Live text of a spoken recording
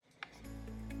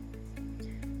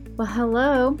Well,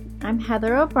 hello, I'm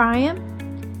Heather O'Brien,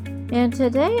 and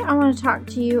today I want to talk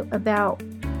to you about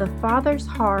the Father's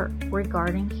heart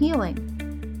regarding healing.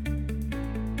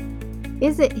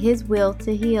 Is it His will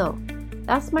to heal?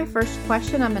 That's my first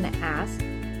question I'm going to ask.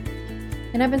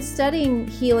 And I've been studying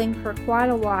healing for quite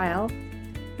a while,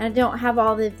 and I don't have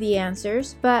all of the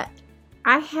answers, but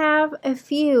I have a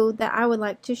few that I would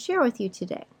like to share with you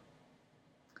today.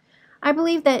 I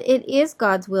believe that it is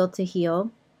God's will to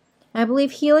heal. I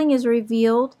believe healing is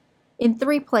revealed in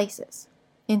 3 places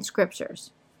in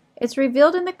scriptures. It's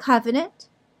revealed in the covenant,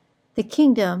 the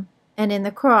kingdom, and in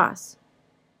the cross.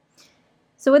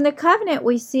 So in the covenant,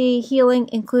 we see healing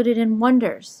included in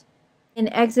wonders.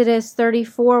 In Exodus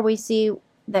 34, we see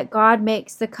that God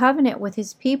makes the covenant with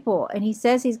His people, and He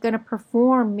says He's going to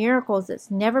perform miracles that's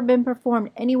never been performed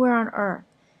anywhere on earth.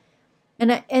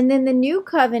 And then the new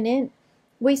covenant,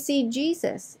 we see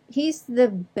Jesus. He's the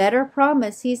better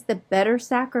promise. He's the better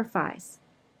sacrifice.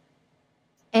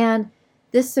 And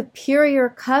this superior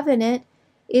covenant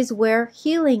is where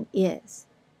healing is.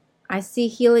 I see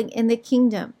healing in the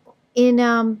kingdom.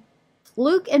 In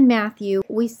Luke and Matthew,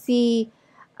 we see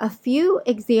a few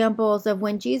examples of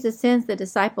when Jesus sends the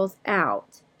disciples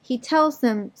out. He tells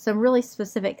them some really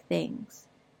specific things.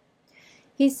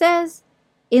 He says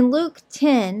in Luke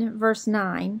 10, verse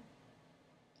 9,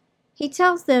 He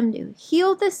tells them to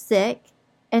heal the sick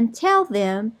and tell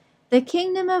them the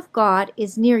kingdom of God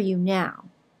is near you now.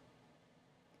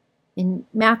 In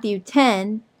Matthew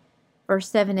 10, verse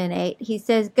 7 and 8, He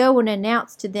says, Go and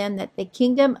announce to them that the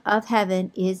kingdom of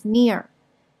heaven is near.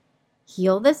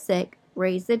 Heal the sick,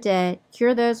 raise the dead,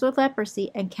 cure those with leprosy,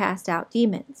 and cast out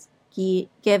demons.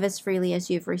 Give as freely as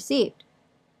you've received.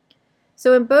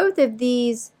 So in both of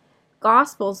these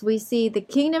Gospels, we see the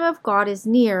kingdom of God is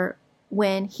near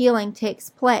when healing takes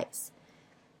place.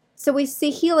 So we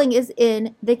see healing is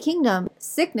in the kingdom.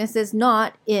 Sickness is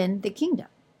not in the kingdom.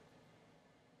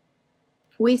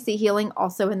 We see healing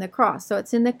also in the cross. So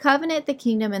it's in the covenant, the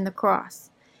kingdom, and the cross.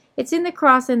 It's in the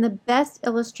cross, and the best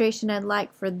illustration I'd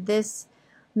like for this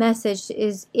message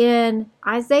is in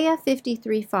Isaiah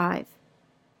 53:5.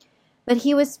 But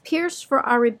He was pierced for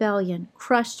our rebellion,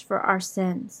 crushed for our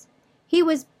sins. He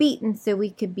was beaten so we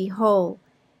could be whole,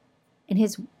 and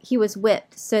He was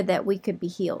whipped so that we could be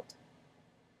healed.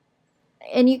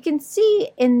 And you can see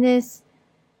in this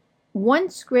one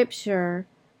scripture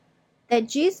that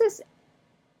Jesus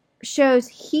shows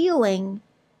healing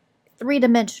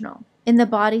 3-dimensional in the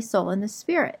body, soul, and the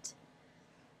spirit.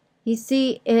 You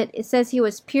see, it says He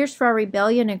was pierced for our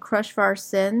rebellion and crushed for our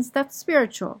sins. That's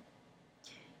spiritual.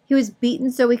 He was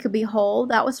beaten so we could be whole.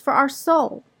 That was for our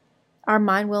soul, our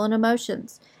mind, will, and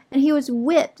emotions. And He was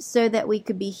whipped so that we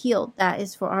could be healed. That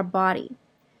is for our body.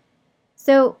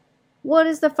 So, what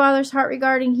is the Father's heart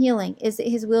regarding healing? Is it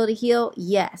His will to heal?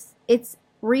 Yes. It's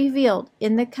revealed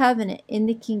in the covenant, in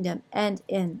the kingdom, and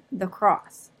in the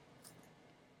cross.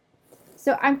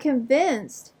 So I'm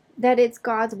convinced that it's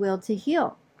God's will to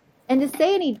heal. And to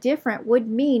say any different would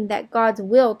mean that God's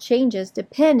will changes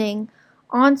depending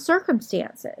on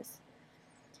circumstances.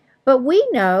 But we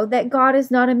know that God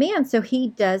is not a man, so He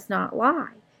does not lie.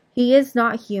 He is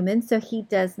not human, so He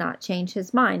does not change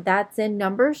His mind. That's in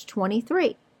Numbers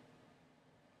 23.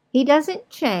 He doesn't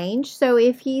change, so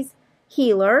if He's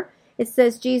healer, it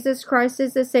says Jesus Christ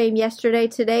is the same yesterday,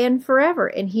 today, and forever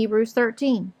in Hebrews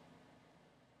 13.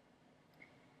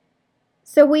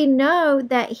 So we know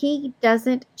that He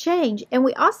doesn't change. And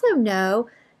we also know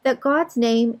that God's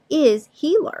name is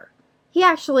healer. He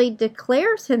actually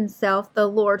declares Himself the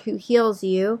Lord who heals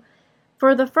you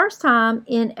for the first time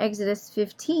in Exodus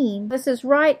 15. This is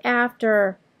right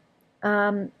after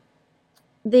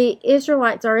the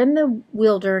Israelites are in the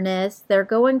wilderness. They're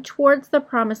going towards the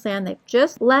promised land. They've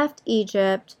just left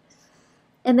Egypt,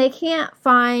 and they can't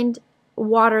find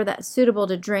water that's suitable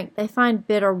to drink. They find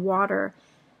bitter water.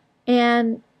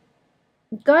 And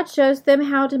God shows them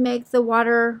how to make the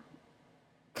water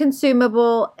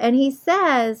consumable. And He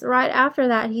says, right after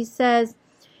that, He says,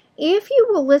 if you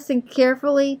will listen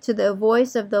carefully to the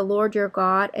voice of the Lord your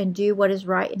God and do what is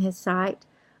right in His sight,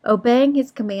 obeying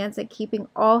His commands and keeping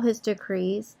all His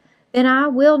decrees, then I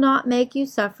will not make you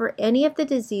suffer any of the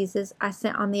diseases I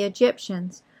sent on the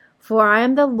Egyptians, for I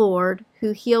am the Lord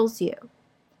who heals you.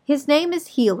 His name is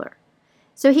healer,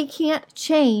 so He can't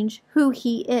change who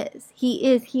He is.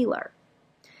 He is healer.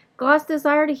 God's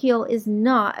desire to heal is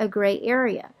not a gray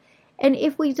area. And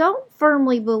if we don't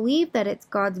firmly believe that it's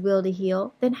God's will to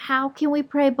heal, then how can we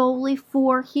pray boldly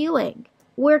for healing?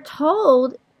 We're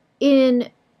told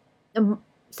in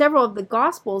several of the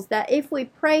Gospels that if we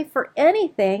pray for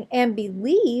anything and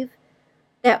believe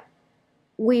that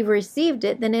we've received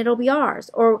it, then it'll be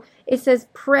ours. Or it says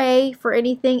pray for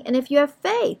anything, and if you have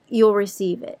faith, you'll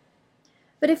receive it.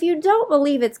 But if you don't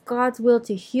believe it's God's will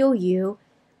to heal you,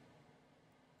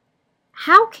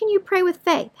 how can you pray with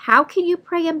faith? How can you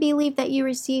pray and believe that you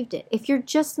received it if you're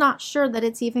just not sure that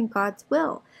it's even God's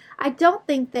will? I don't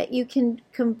think that you can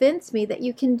convince me that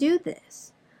you can do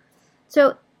this.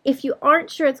 So if you aren't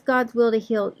sure it's God's will to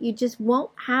heal, you just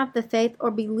won't have the faith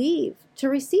or believe to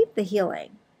receive the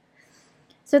healing.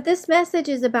 So this message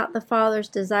is about the Father's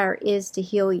desire is to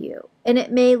heal you. And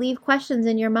it may leave questions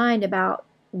in your mind about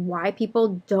why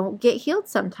people don't get healed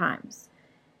sometimes.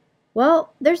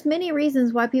 Well, there's many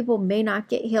reasons why people may not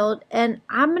get healed, and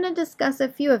I'm going to discuss a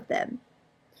few of them.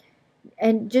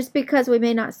 And just because we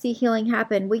may not see healing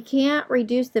happen, we can't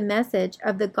reduce the message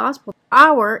of the gospel to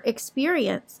our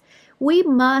experience. We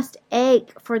must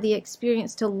ache for the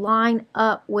experience to line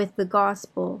up with the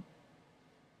gospel.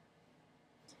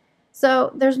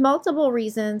 So there's multiple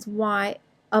reasons why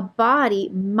a body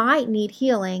might need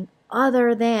healing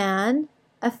other than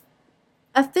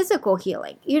a physical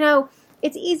healing. You know,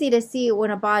 it's easy to see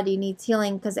when a body needs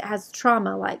healing because it has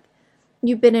trauma, like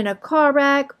you've been in a car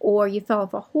wreck, or you fell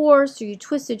off a horse, or you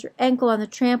twisted your ankle on the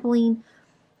trampoline.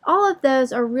 All of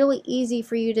those are really easy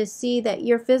for you to see that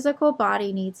your physical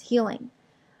body needs healing.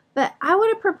 But I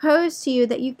want to propose to you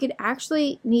that you could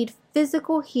actually need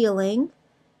physical healing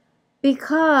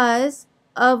because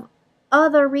of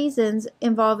other reasons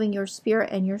involving your spirit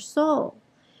and your soul.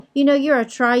 You know, you're a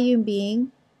triune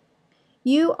being.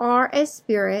 You are a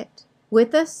spirit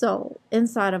with a soul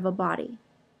inside of a body.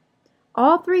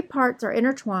 All three parts are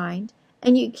intertwined,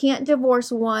 and you can't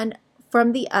divorce one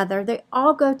from the other. They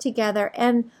all go together,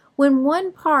 and when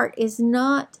one part is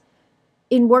not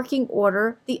in working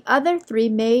order, the other three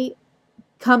may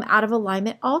come out of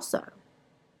alignment also.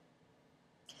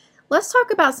 Let's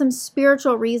talk about some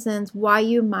spiritual reasons why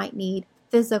you might need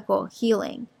physical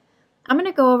healing. I'm going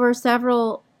to go over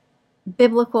several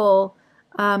biblical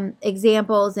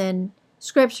examples and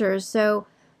scriptures, so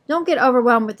don't get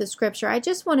overwhelmed with the scripture. I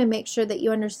just want to make sure that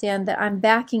you understand that I'm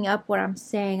backing up what I'm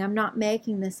saying. I'm not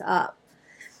making this up.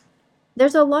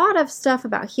 There's a lot of stuff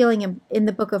about healing in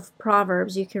the book of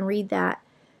Proverbs. You can read that.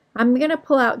 I'm going to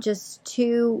pull out just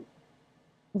 2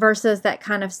 verses that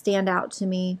kind of stand out to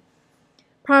me.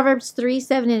 Proverbs 3,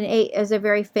 7, and 8 is a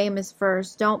very famous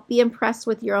verse. Don't be impressed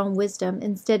with your own wisdom.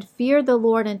 Instead, fear the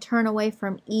Lord and turn away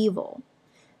from evil.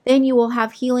 Then you will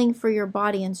have healing for your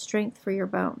body and strength for your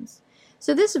bones.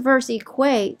 So this verse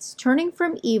equates turning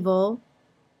from evil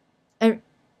and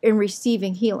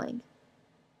receiving healing.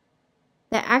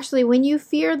 That actually when you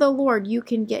fear the Lord, you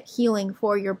can get healing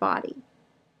for your body.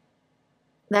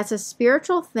 That's a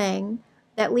spiritual thing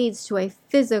that leads to a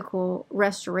physical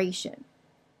restoration.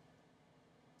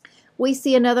 We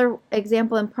see another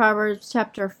example in Proverbs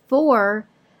chapter 4.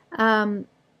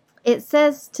 It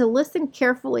says to listen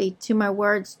carefully to my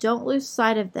words. Don't lose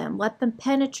sight of them. Let them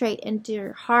penetrate into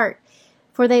your heart,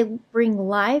 for they bring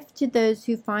life to those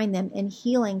who find them and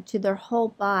healing to their whole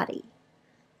body.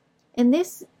 And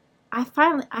this,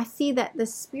 I see that the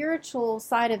spiritual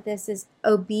side of this is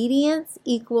obedience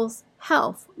equals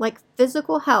health, like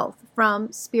physical health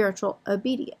from spiritual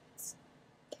obedience.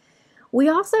 We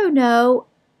also know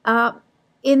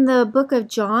in the book of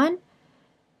John,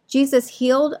 Jesus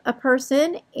healed a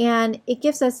person, and it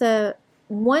gives us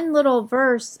one little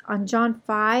verse on John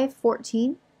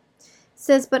 5:14. It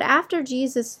says, but after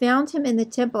Jesus found him in the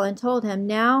temple and told him,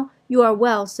 now you are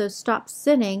well, so stop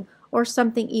sinning, or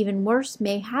something even worse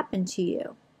may happen to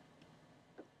you.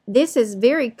 This is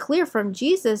very clear from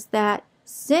Jesus that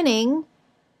sinning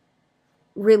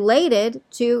related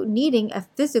to needing a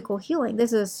physical healing.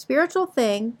 This is a spiritual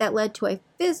thing that led to a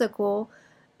physical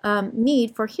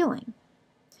need for healing.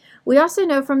 We also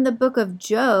know from the book of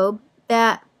Job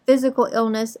that physical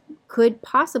illness could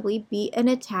possibly be an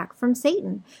attack from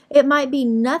Satan. It might be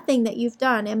nothing that you've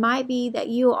done. It might be that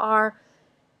you are,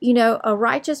 a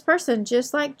righteous person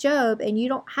just like Job, and you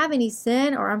don't have any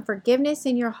sin or unforgiveness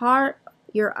in your heart.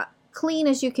 You're clean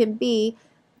as you can be,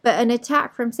 but an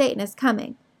attack from Satan is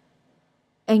coming.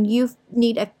 And you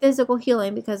need a physical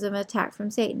healing because of an attack from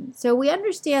Satan. So we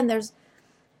understand there's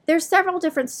several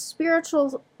different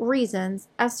spiritual reasons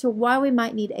as to why we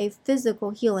might need a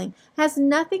physical healing. It has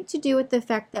nothing to do with the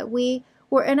fact that we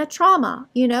were in a trauma.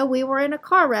 We were in a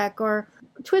car wreck or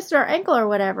twisted our ankle or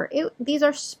whatever. These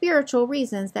are spiritual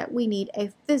reasons that we need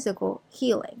a physical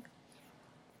healing.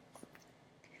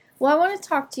 Well, I want to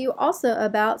talk to you also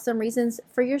about some reasons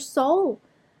for your soul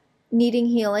needing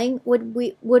healing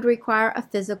would require a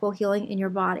physical healing in your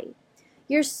body.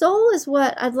 Your soul is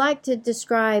what I'd like to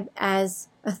describe as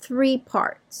 3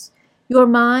 parts. Your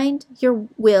mind, your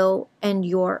will, and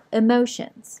your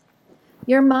emotions.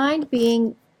 Your mind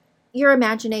being your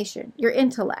imagination, your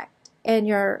intellect, and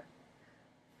your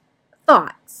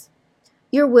thoughts.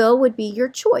 Your will would be your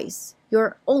choice,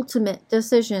 your ultimate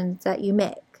decisions that you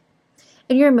make.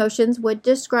 And your emotions would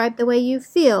describe the way you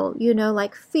feel,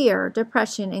 like fear,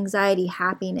 depression, anxiety,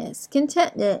 happiness,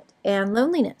 contentment, and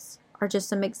loneliness are just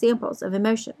some examples of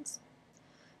emotions.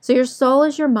 So your soul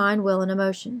is your mind, will, and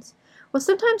emotions. Well,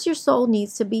 sometimes your soul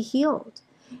needs to be healed.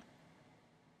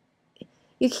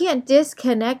 You can't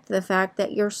disconnect the fact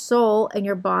that your soul and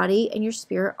your body and your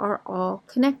spirit are all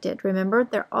connected. Remember,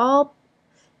 they're all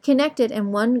connected,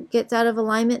 and one gets out of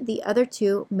alignment, the other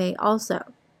two may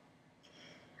also.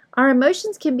 Our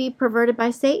emotions can be perverted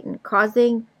by Satan,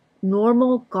 causing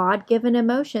normal God-given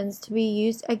emotions to be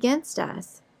used against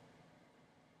us.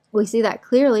 We see that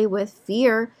clearly with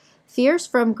fear. Fear's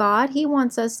from God. He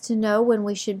wants us to know when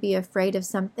we should be afraid of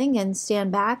something and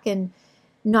stand back and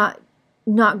not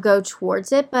go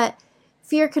towards it. But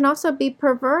fear can also be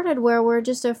perverted where we're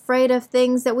just afraid of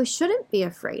things that we shouldn't be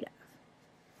afraid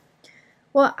of.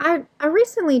 Well, I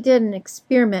recently did an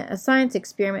experiment, a science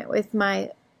experiment with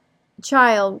my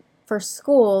child for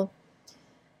school.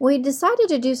 We decided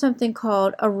to do something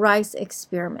called a rice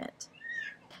experiment.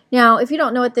 Now, if you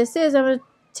don't know what this is, I'm going to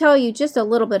tell you just a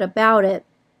little bit about it.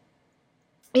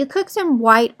 You cook some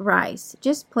white rice,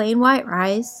 just plain white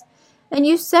rice, and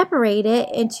you separate it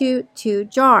into 2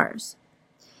 jars.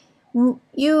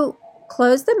 You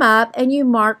close them up and you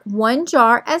mark one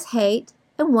jar as hate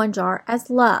and one jar as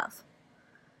love.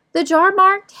 The jar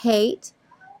marked hate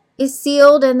is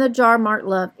sealed and the jar marked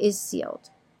love is sealed.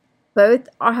 Both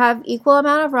have equal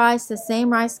amount of rice. The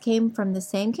same rice came from the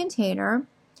same container.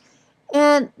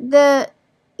 And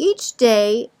each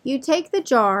day you take the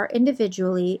jar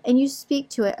individually and you speak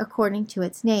to it according to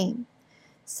its name.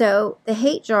 So the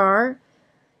hate jar,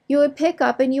 you would pick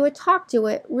up and you would talk to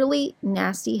it really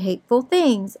nasty, hateful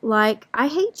things like, I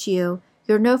hate you,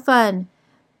 you're no fun,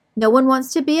 no one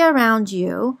wants to be around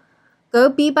you, go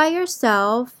be by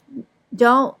yourself,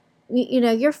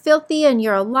 you're filthy and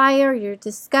you're a liar, you're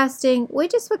disgusting. We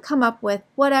just would come up with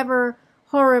whatever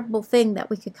horrible thing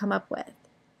that we could come up with.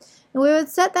 And we would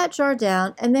set that jar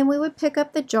down, and then we would pick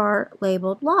up the jar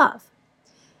labeled love.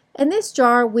 In this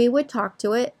jar, we would talk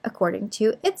to it according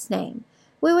to its name.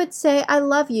 We would say, I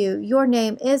love you. Your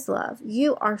name is love.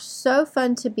 You are so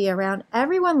fun to be around.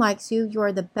 Everyone likes you. You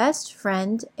are the best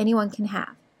friend anyone can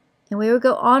have. And we would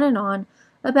go on and on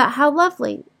about how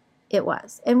lovely it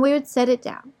was. And we would set it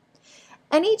down.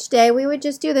 And each day, we would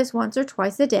just do this once or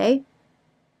twice a day.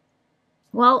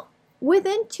 Well,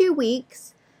 within 2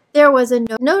 weeks, there was a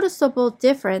noticeable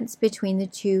difference between the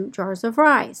 2 jars of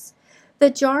rice. The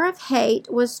jar of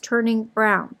hate was turning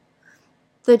brown.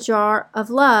 The jar of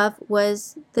love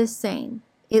was the same.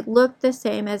 It looked the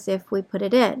same as if we put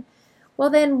it in. Well,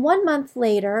 then 1 month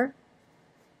later,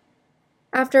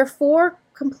 after 4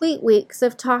 complete weeks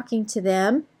of talking to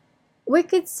them, we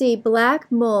could see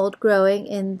black mold growing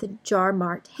in the jar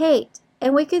marked hate.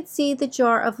 And we could see the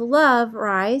jar of love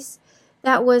rice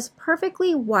that was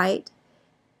perfectly white.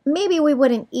 Maybe we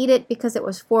wouldn't eat it because it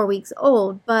was 4 weeks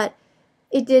old, but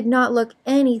it did not look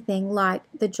anything like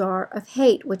the jar of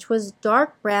hate, which was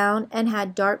dark brown and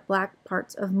had dark black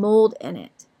parts of mold in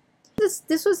it.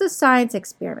 This was a science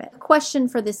experiment. The question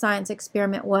for the science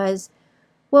experiment was,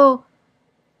 well,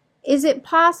 is it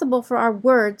possible for our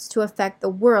words to affect the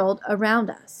world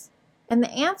around us? And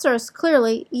the answer is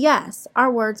clearly yes.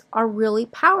 Our words are really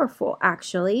powerful,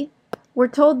 actually. We're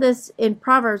told this in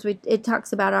Proverbs. It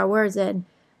talks about our words and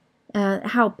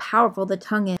how powerful the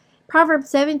tongue is.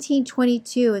 Proverbs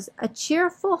 17:22 is, a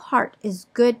cheerful heart is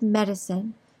good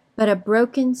medicine, but a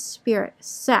broken spirit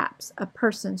saps a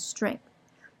person's strength.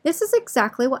 This is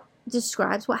exactly what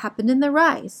describes what happened in the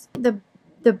rice.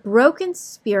 The broken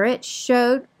spirit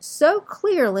showed so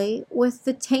clearly with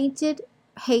the tainted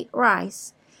hate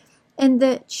rice, and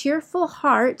the cheerful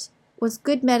heart was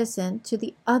good medicine to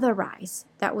the other rice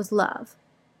that was love.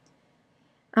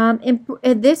 And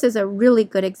this is a really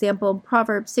good example in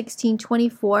Proverbs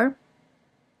 16:24.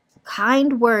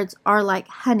 Kind words are like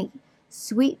honey,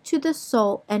 sweet to the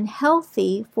soul and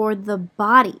healthy for the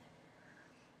body.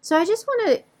 So I just want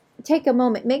to take a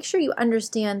moment, make sure you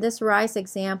understand this rice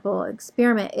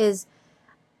experiment is,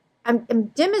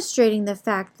 I'm demonstrating the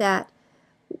fact that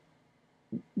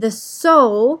the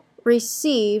soul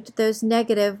received those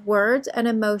negative words and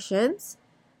emotions,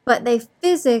 but they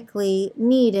physically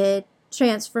needed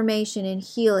transformation and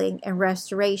healing and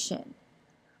restoration.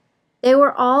 They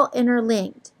were all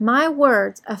interlinked. My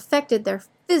words affected their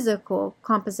physical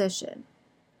composition.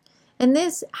 And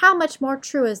this, how much more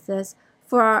true is this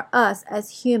for us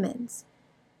as humans.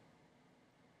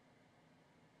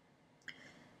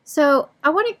 So I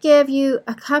want to give you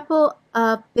a couple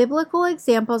of biblical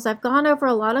examples. I've gone over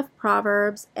a lot of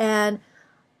Proverbs, and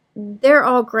they're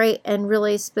all great and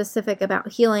really specific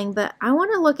about healing, but I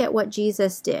want to look at what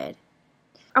Jesus did.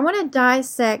 I want to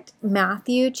dissect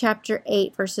Matthew chapter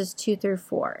 8, verses 2 through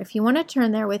 4. If you want to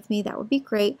turn there with me, that would be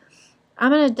great.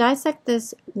 I'm going to dissect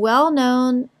this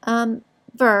well-known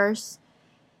verse,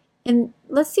 and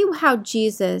let's see how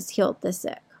Jesus healed the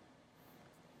sick.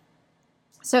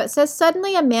 So it says,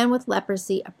 "Suddenly a man with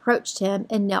leprosy approached him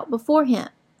and knelt before him.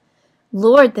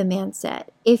 'Lord,' the man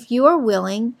said, 'if you are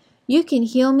willing, you can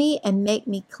heal me and make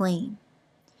me clean.'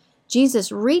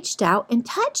 Jesus reached out and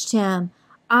touched him.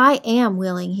 'I am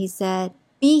willing,' he said.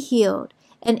 'Be healed.'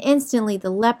 And instantly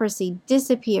the leprosy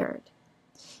disappeared.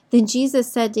 Then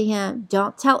Jesus said to him,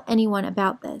 'Don't tell anyone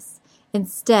about this.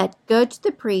 Instead, go to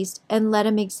the priest and let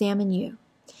him examine you.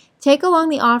 Take along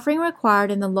the offering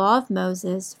required in the law of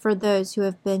Moses for those who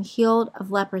have been healed of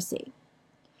leprosy.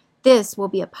 This will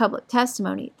be a public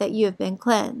testimony that you have been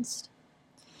cleansed.'"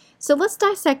 So let's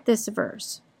dissect this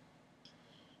verse.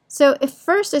 So at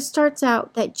first it starts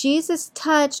out that Jesus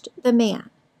touched the man.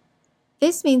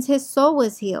 This means his soul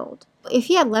was healed. If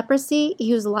he had leprosy,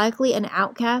 he was likely an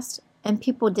outcast, and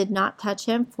people did not touch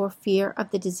him for fear of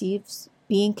the disease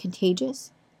being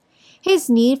contagious.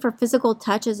 His need for physical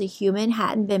touch as a human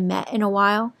hadn't been met in a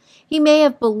while. He may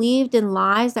have believed in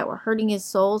lies that were hurting his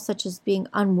soul, such as being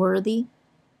unworthy.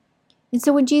 And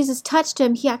so when Jesus touched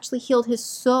him, he actually healed his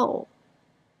soul.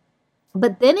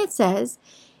 But then it says,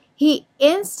 the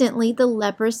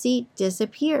leprosy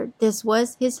disappeared. This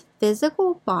was his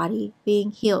physical body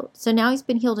being healed. So now he's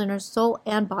been healed in his soul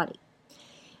and body.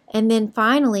 And then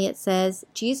finally it says,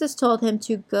 Jesus told him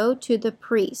to go to the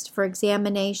priest for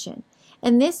examination.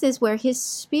 And this is where his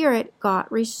spirit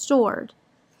got restored.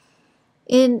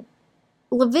 In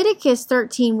Leviticus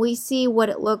 13, we see what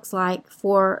it looks like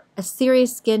for a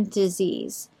serious skin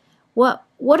disease. What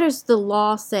does the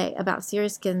law say about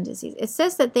serious skin disease? It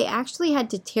says that they actually had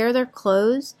to tear their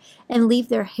clothes and leave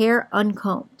their hair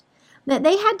uncombed. That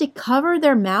they had to cover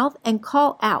their mouth and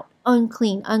call out,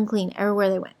 "Unclean, unclean," everywhere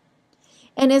they went.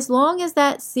 And as long as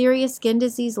that serious skin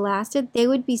disease lasted, they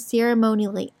would be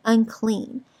ceremonially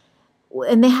unclean.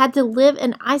 And they had to live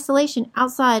in isolation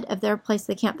outside of their place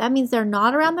of camp. That means they're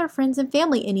not around their friends and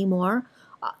family anymore.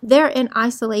 They're in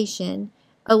isolation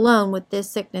alone with this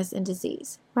sickness and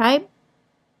disease, right?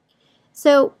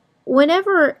 So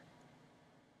whenever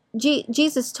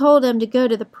Jesus told him to go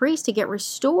to the priest to get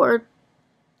restored,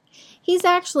 he's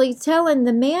actually telling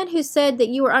the man who said that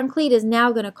you were unclean is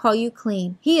now going to call you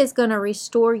clean. He is going to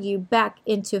restore you back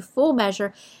into full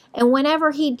measure. And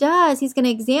whenever he does, he's going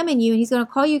to examine you and he's going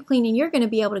to call you clean, and you're going to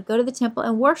be able to go to the temple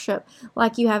and worship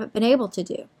like you haven't been able to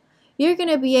do. You're going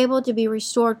to be able to be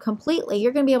restored completely.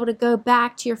 You're going to be able to go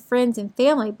back to your friends and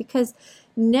family because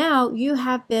now you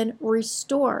have been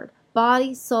restored,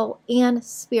 body, soul, and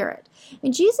spirit.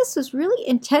 And Jesus was really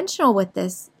intentional with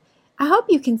this. I hope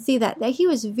you can see that he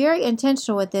was very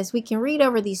intentional with this. We can read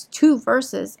over these two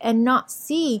verses and not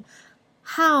see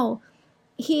how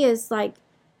he is like,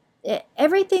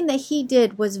 everything that he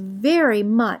did was very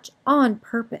much on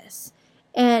purpose.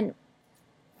 And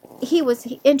he was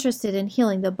interested in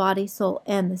healing the body, soul,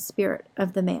 and the spirit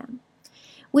of the man.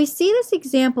 We see this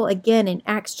example again in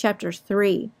Acts chapter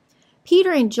 3.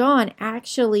 Peter and John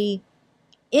actually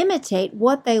imitate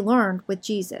what they learned with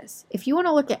Jesus. If you want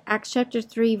to look at Acts chapter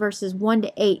 3, verses 1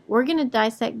 to 8, we're going to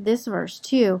dissect this verse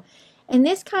too. And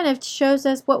this kind of shows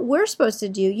us what we're supposed to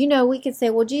do. You know, we could say,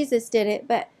 well, Jesus did it,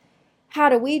 but how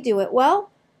do we do it? Well,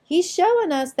 he's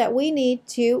showing us that we need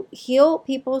to heal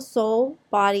people's soul,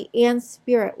 body, and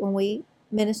spirit when we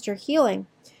minister healing.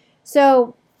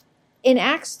 So in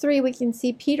Acts 3, we can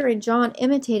see Peter and John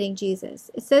imitating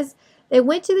Jesus. It says they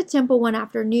went to the temple one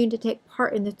afternoon to take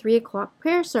part in the 3 o'clock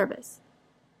prayer service.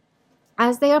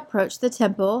 As they approached the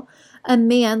temple, a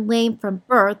man lame from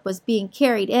birth was being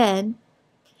carried in,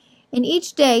 and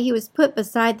each day he was put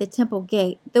beside the temple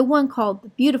gate, the one called the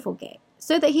Beautiful Gate,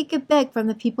 so that he could beg from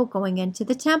the people going into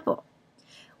the temple.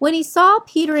 When he saw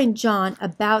Peter and John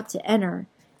about to enter,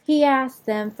 he asked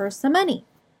them for some money.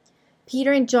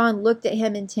 Peter and John looked at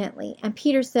him intently, and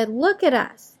Peter said, "Look at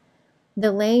us."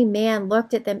 The lame man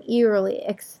looked at them eagerly,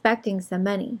 expecting some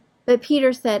money. But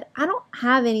Peter said, "I don't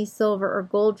have any silver or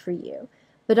gold for you,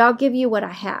 but I'll give you what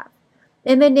I have.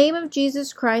 In the name of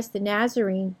Jesus Christ the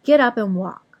Nazarene, get up and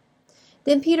walk."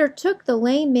 Then Peter took the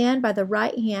lame man by the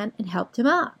right hand and helped him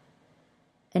up.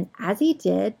 And as he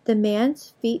did, the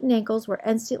man's feet and ankles were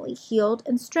instantly healed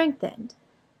and strengthened.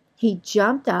 He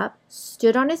jumped up,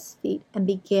 stood on his feet, and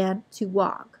began to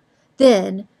walk.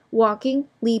 Then, walking,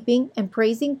 leaping, and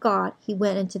praising God, he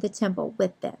went into the temple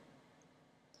with them.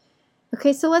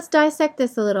 Okay, so let's dissect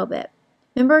this a little bit.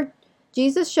 Remember,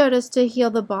 Jesus showed us to heal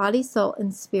the body, soul,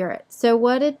 and spirit. So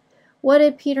what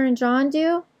did Peter and John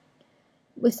do?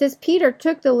 It says Peter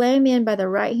took the lame man by the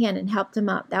right hand and helped him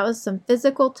up. That was some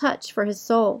physical touch for his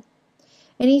soul.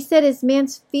 And he said his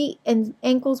man's feet and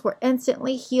ankles were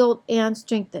instantly healed and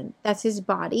strengthened. That's his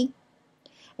body.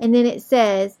 And then it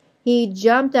says he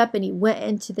jumped up and he went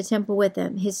into the temple with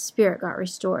him. His spirit got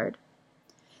restored.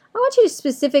 I want you to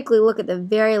specifically look at the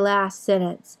very last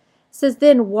sentence. It says,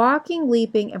 then walking,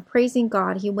 leaping, and praising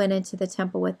God, he went into the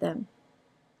temple with them.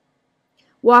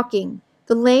 Walking,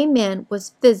 the lame man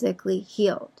was physically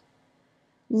healed.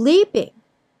 Leaping,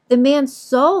 the man's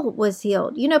soul was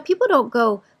healed. You know, people don't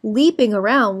go leaping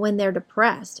around when they're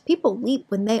depressed. People leap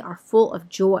when they are full of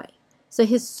joy. So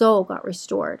his soul got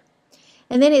restored.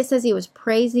 And then it says he was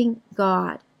praising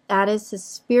God. That is his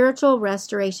spiritual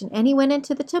restoration. And he went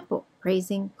into the temple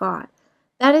praising God.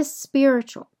 That is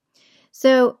spiritual.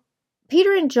 So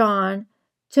Peter and John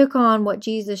took on what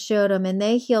Jesus showed them, and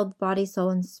they healed body, soul,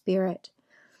 and spirit.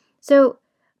 So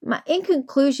in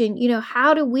conclusion,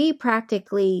 how do we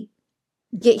practically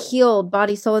get healed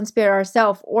body, soul, and spirit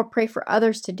ourselves, or pray for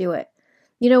others to do it?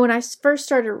 When I first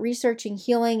started researching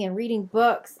healing and reading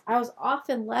books, I was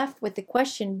often left with the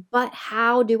question, but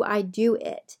how do I do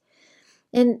it?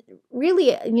 And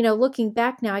really, looking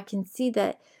back now, I can see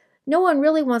that no one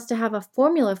really wants to have a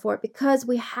formula for it, because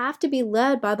we have to be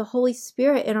led by the Holy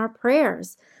Spirit in our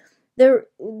prayers.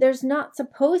 There's not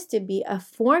supposed to be a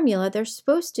formula. There's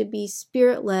supposed to be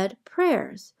Spirit-led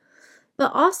prayers.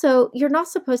 But also, you're not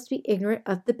supposed to be ignorant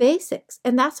of the basics.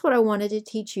 And that's what I wanted to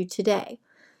teach you today.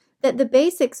 That the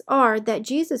basics are that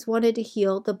Jesus wanted to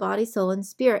heal the body, soul, and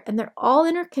spirit. And they're all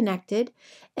interconnected.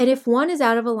 And if one is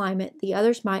out of alignment, the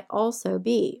others might also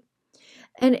be.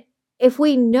 And if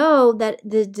we know that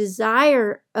the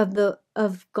desire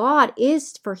of God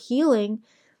is for healing,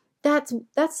 that's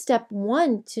step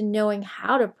one to knowing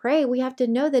how to pray. We have to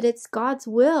know that it's God's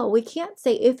will. We can't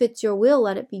say, if it's your will,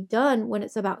 let it be done, when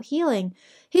it's about healing.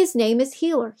 His name is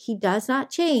healer. He does not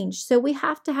change. So we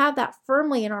have to have that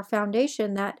firmly in our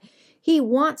foundation, that he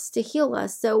wants to heal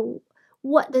us. So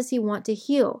what does he want to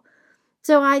heal?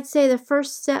 So I'd say the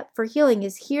first step for healing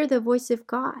is hear the voice of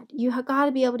God. You have got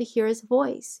to be able to hear his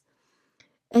voice.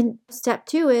 And step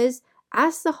two is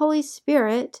ask the Holy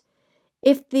Spirit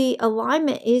if the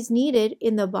alignment is needed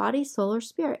in the body, soul, or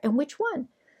spirit, and which one.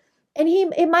 And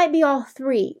it might be all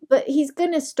three, but he's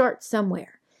going to start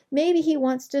somewhere. Maybe he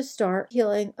wants to start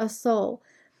healing a soul.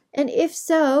 And if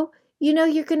so,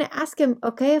 you're going to ask him,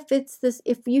 okay,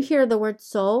 if you hear the word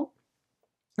soul,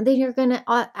 then you're going to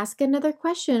ask another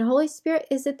question. Holy Spirit,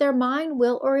 is it their mind,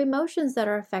 will, or emotions that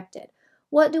are affected?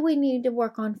 What do we need to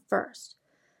work on first?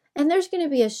 And there's going to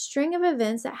be a string of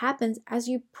events that happens as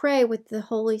you pray with the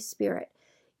Holy Spirit.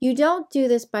 You don't do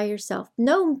this by yourself.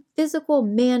 No physical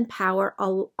manpower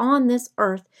on this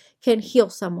earth can heal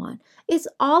someone. It's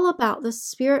all about the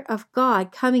Spirit of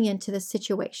God coming into the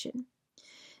situation.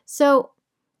 So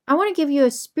I want to give you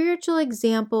a spiritual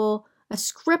example, a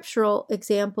scriptural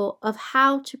example of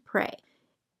how to pray.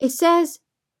 It says,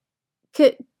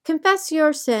 confess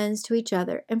your sins to each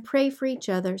other and pray for each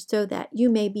other so that you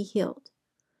may be healed.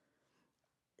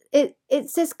 It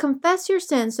says confess your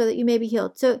sins so that you may be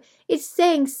healed. So it's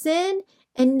saying sin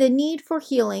and the need for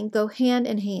healing go hand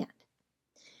in hand.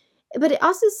 But it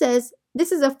also says,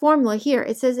 this is a formula here.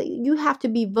 It says that you have to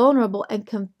be vulnerable and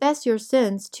confess your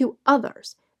sins to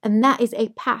others. And that is a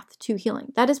path to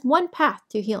healing. That is one path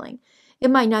to healing. It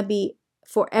might not be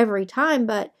for every time,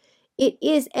 but it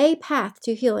is a path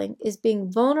to healing, is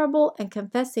being vulnerable and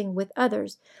confessing with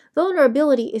others.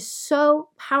 Vulnerability is so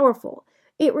powerful.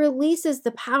 It releases the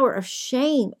power of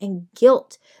shame and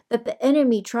guilt that the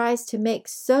enemy tries to make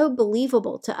so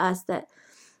believable to us that,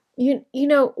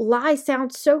 lies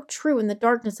sound so true in the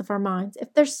darkness of our minds.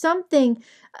 If there's something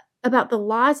about the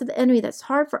lies of the enemy that's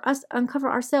hard for us to uncover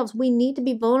ourselves, we need to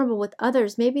be vulnerable with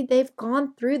others. Maybe they've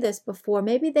gone through this before.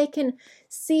 Maybe they can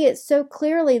see it so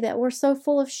clearly that we're so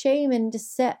full of shame and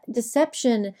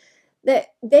deception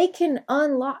that they can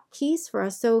unlock keys for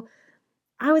us. So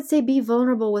I would say be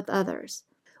vulnerable with others.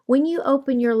 When you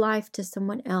open your life to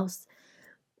someone else,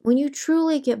 when you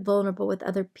truly get vulnerable with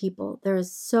other people, there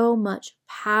is so much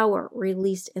power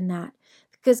released in that,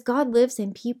 because God lives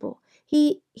in people.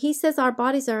 He says our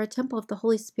bodies are a temple of the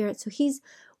Holy Spirit, so he's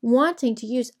wanting to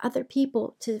use other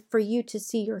people for you to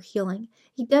see your healing.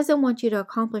 He doesn't want you to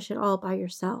accomplish it all by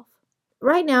yourself.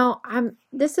 right now,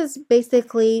 this is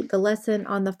basically the lesson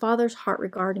on the Father's heart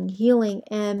regarding healing,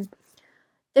 and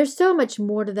there's so much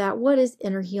more to that. What is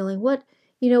inner healing? What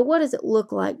does it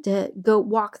look like to go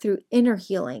walk through inner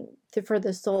healing for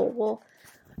the soul? Well,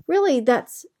 really,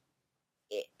 that's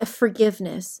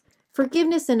forgiveness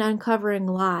and uncovering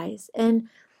lies. And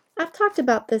I've talked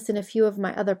about this in a few of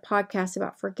my other podcasts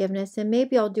about forgiveness, and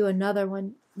maybe I'll do another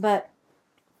one. But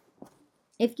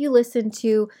if you listen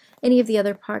to any of the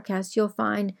other podcasts, you'll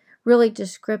find really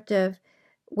descriptive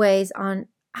ways on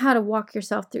how to walk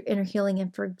yourself through inner healing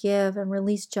and forgive and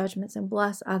release judgments and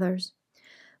bless others.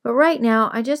 But right now,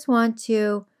 I just I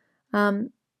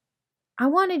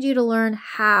wanted you to learn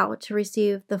how to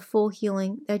receive the full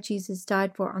healing that Jesus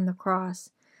died for on the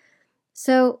cross.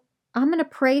 So I'm going to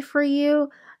pray for you,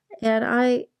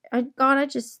 and God, I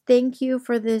just thank you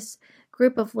for this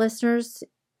group of listeners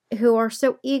who are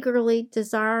so eagerly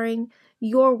desiring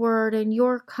your word and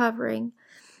your covering.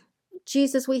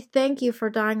 Jesus, we thank you for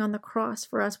dying on the cross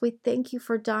for us. We thank you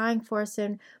for dying for us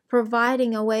and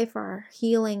providing a way for our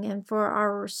healing and for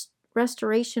our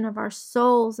restoration of our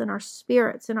souls and our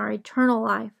spirits and our eternal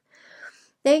life.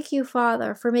 Thank you,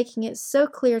 Father, for making it so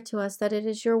clear to us that it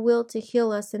is your will to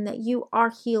heal us and that you are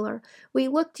healer. We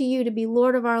look to you to be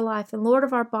Lord of our life and Lord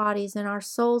of our bodies and our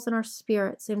souls and our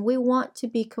spirits, and we want to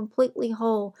be completely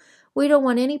whole. We don't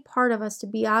want any part of us to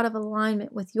be out of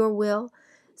alignment with your will.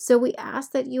 So we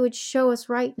ask that you would show us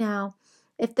right now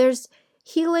if there's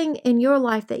healing in your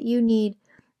life that you need,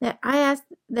 that I ask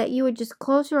that you would just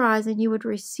close your eyes and you would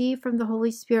receive from the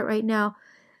Holy Spirit right now.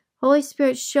 Holy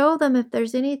Spirit, show them if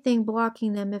there's anything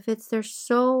blocking them, if it's their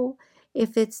soul,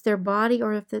 if it's their body,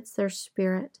 or if it's their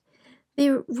spirit.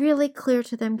 Be really clear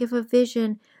to them. Give a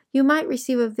vision. You might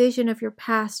receive a vision of your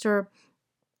past or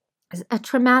a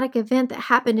traumatic event that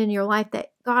happened in your life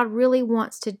that God really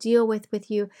wants to deal with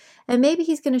you. And maybe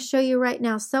he's going to show you right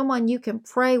now someone you can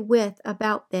pray with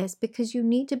about this, because you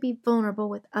need to be vulnerable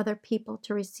with other people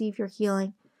to receive your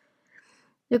healing.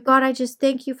 God, I just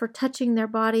thank you for touching their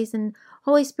bodies. And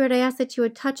Holy Spirit, I ask that you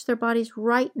would touch their bodies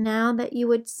right now, that you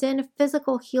would send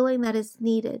physical healing that is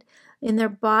needed in their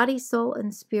body, soul,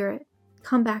 and spirit.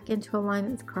 Come back into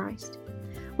alignment with Christ.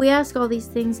 We ask all these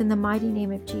things in the mighty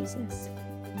name of Jesus.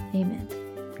 Amen.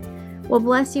 Well,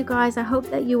 bless you guys. I hope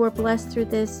that you were blessed through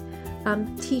this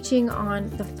teaching on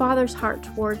the Father's heart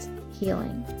towards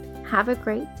healing. Have a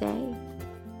great day.